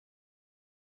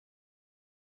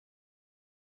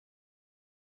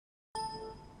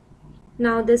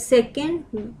Now the second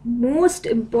most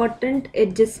important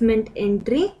adjustment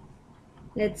entry.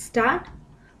 Let's start.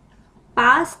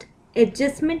 Past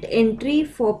adjustment entry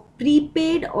for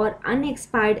prepaid or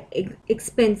unexpired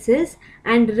expenses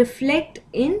and reflect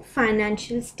in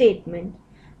financial statement.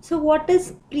 So what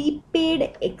is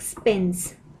prepaid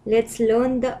expense? Let's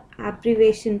learn the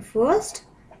abbreviation first.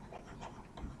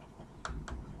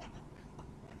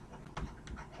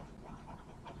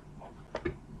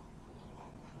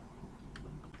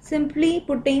 Simply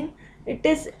putting, it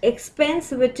is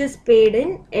expense which is paid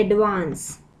in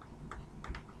advance.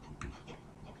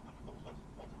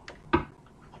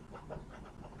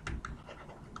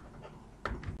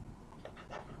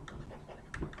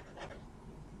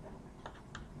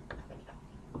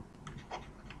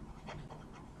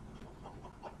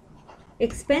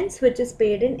 Expense which is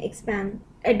paid in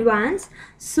advance.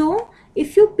 So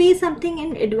if you pay something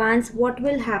in advance, what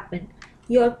will happen?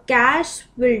 Your cash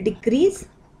will decrease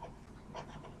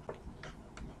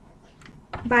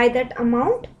by that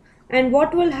amount, and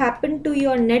what will happen to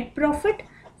your net profit?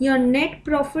 Your net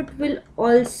profit will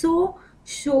also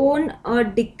shown a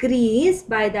decrease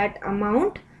by that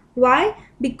amount. Why?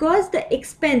 Because the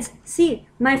expense, see,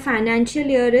 my financial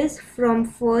year is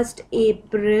from 1st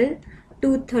April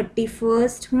to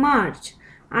 31st March.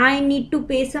 I need to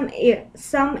pay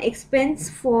some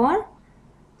expense for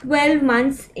 12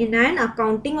 months in an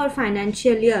accounting or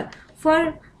financial year.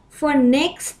 For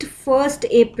next 1st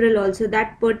April also,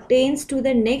 that pertains to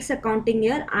the next accounting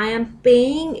year, I am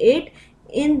paying it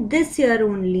in this year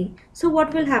only. So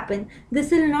what will happen?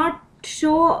 This will not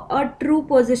show a true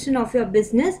position of your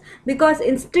business, because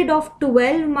instead of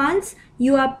 12 months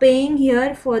you are paying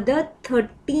here for the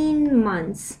 13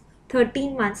 months.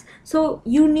 So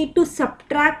you need to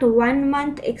subtract 1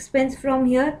 month expense from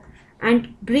here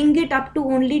and bring it up to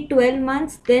only 12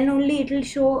 months. Then only it will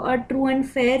show a true and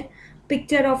fair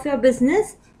picture of your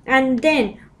business. And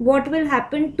then what will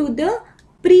happen to the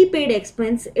prepaid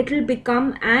expense? It will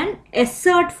become an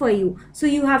assert for you. So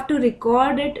you have to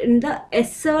record it in the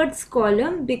asserts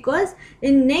column, because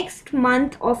in next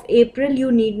month of April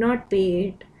you need not pay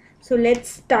it. So let's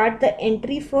start the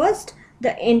entry first.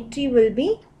 The entry will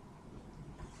be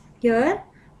here.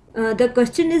 The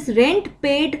question is, rent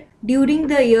paid during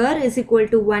the year is equal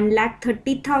to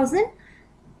 1,30,000.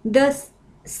 The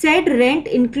said rent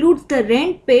includes the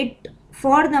rent paid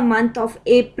for the month of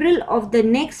April of the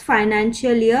next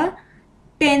financial year,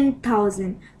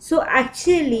 10,000. So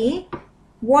actually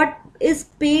what is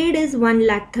paid is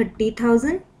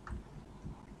 1,30,000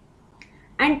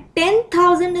 and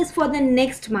 10,000 is for the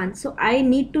next month. So I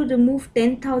need to remove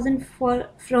 10,000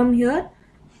 from here.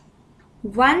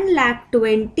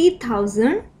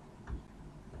 1,20,000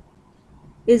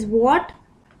 is what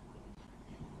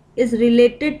is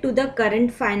related to the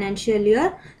current financial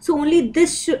year. So only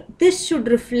this should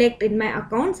reflect in my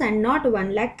accounts and not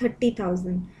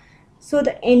 1,30,000. So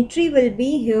the entry will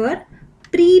be here,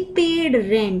 prepaid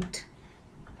rent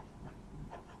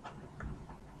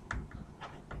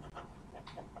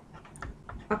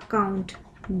account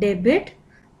debit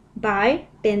by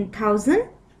 10,000.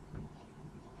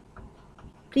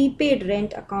 Prepaid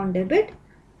rent account debit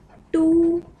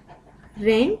to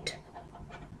rent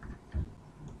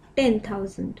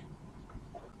 10,000.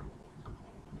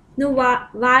 Now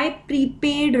why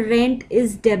prepaid rent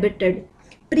is debited?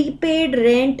 Prepaid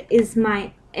rent is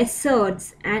my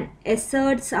asserts, and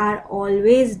asserts are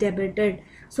always debited.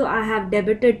 So I have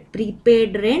debited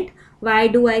prepaid rent. Why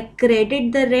do I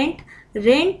credit the rent?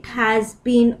 Rent has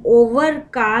been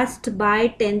overcast by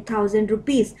 10,000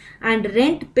 rupees, and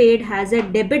rent paid has a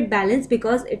debit balance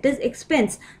because it is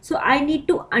expense. So I need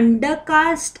to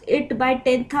undercast it by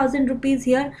 10,000 rupees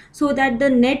here, so that the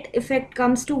net effect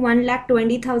comes to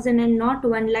 1,20,000 and not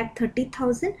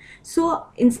 1,30,000. So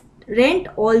rent,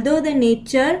 although the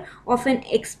nature of an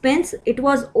expense, it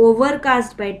was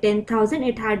overcast by 10,000,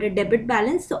 it had a debit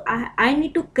balance. So I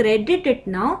need to credit it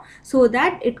now, so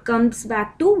that it comes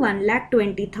back to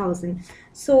 1,20,000.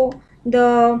 So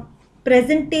the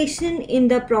presentation in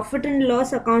the profit and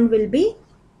loss account will be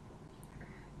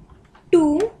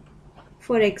 2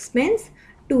 for expense,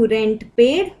 to rent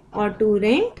paid or to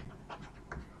rent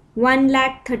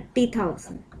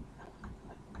 1,30,000.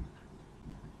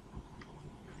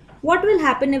 What will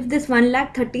happen if this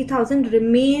 1,30,000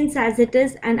 remains as it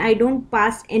is and I don't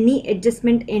pass any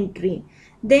adjustment entry?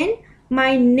 Then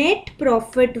my net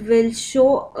profit will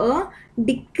show a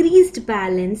decreased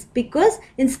balance, because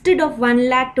instead of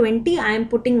 1,20,000 I am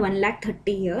putting 1,30,000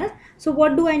 here. So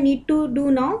what do I need to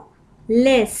do now?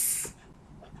 Less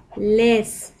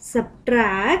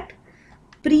subtract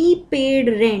prepaid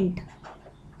rent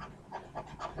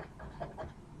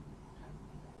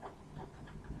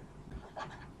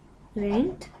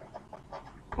rent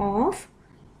of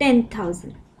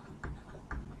 10,000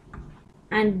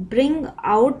 and bring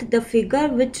out the figure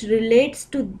which relates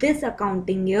to this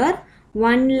accounting year,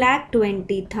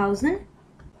 1,20,000.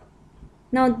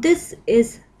 Now this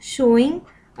is showing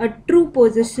a true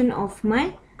position of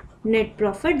my net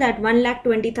profit, that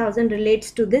 1,20,000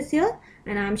 relates to this year,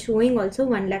 and I am showing also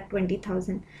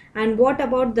 1,20,000. And what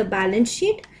about the balance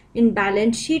sheet? In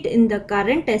balance sheet, in the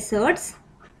current assets,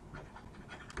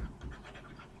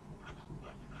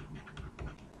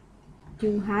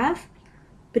 you have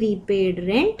prepaid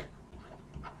rent,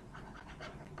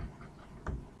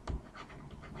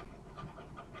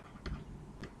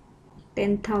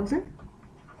 $10,000.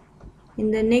 In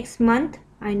the next month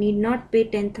I need not pay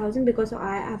 10,000 because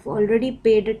I have already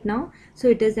paid it now, so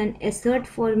it is an asset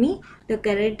for me, the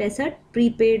current asset,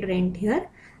 prepaid rent here.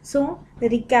 So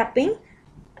recapping,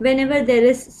 whenever there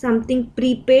is something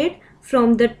prepaid,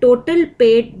 from the total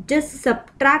paid just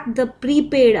subtract the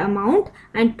prepaid amount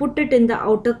and put it in the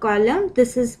outer column.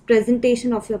 This is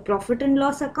presentation of your profit and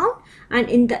loss account, and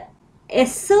in the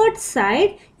asset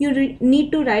side you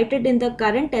need to write it in the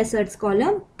current assets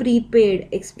column, prepaid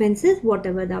expenses,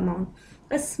 whatever the amount.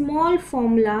 A small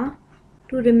formula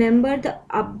to remember the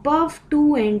above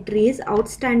two entries,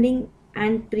 outstanding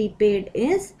and prepaid,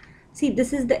 is, see,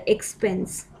 this is the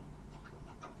expense.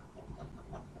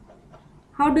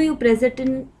 How do you present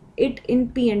it in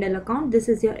P&L account? This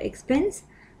is your expense.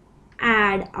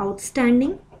 Add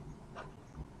outstanding.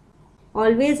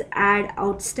 Always add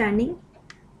outstanding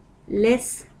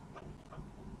less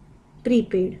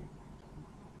prepaid.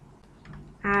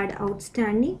 Add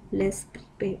outstanding less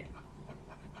prepaid.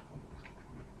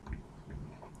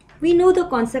 We know the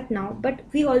concept now, but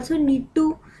we also need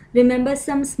to remember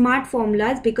some smart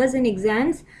formulas, because in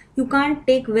exams you can't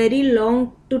take very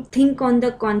long to think on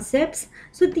the concepts.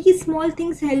 So these small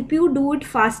things help you do it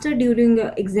faster during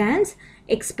exams.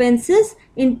 Expenses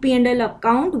in P&L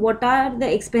account, what are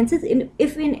the expenses?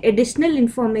 If in additional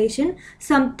information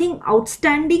something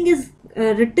outstanding is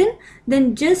written,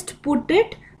 then just put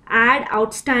it, add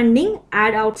outstanding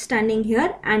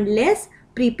here, and less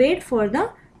prepaid for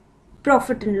the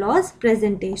profit and loss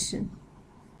presentation.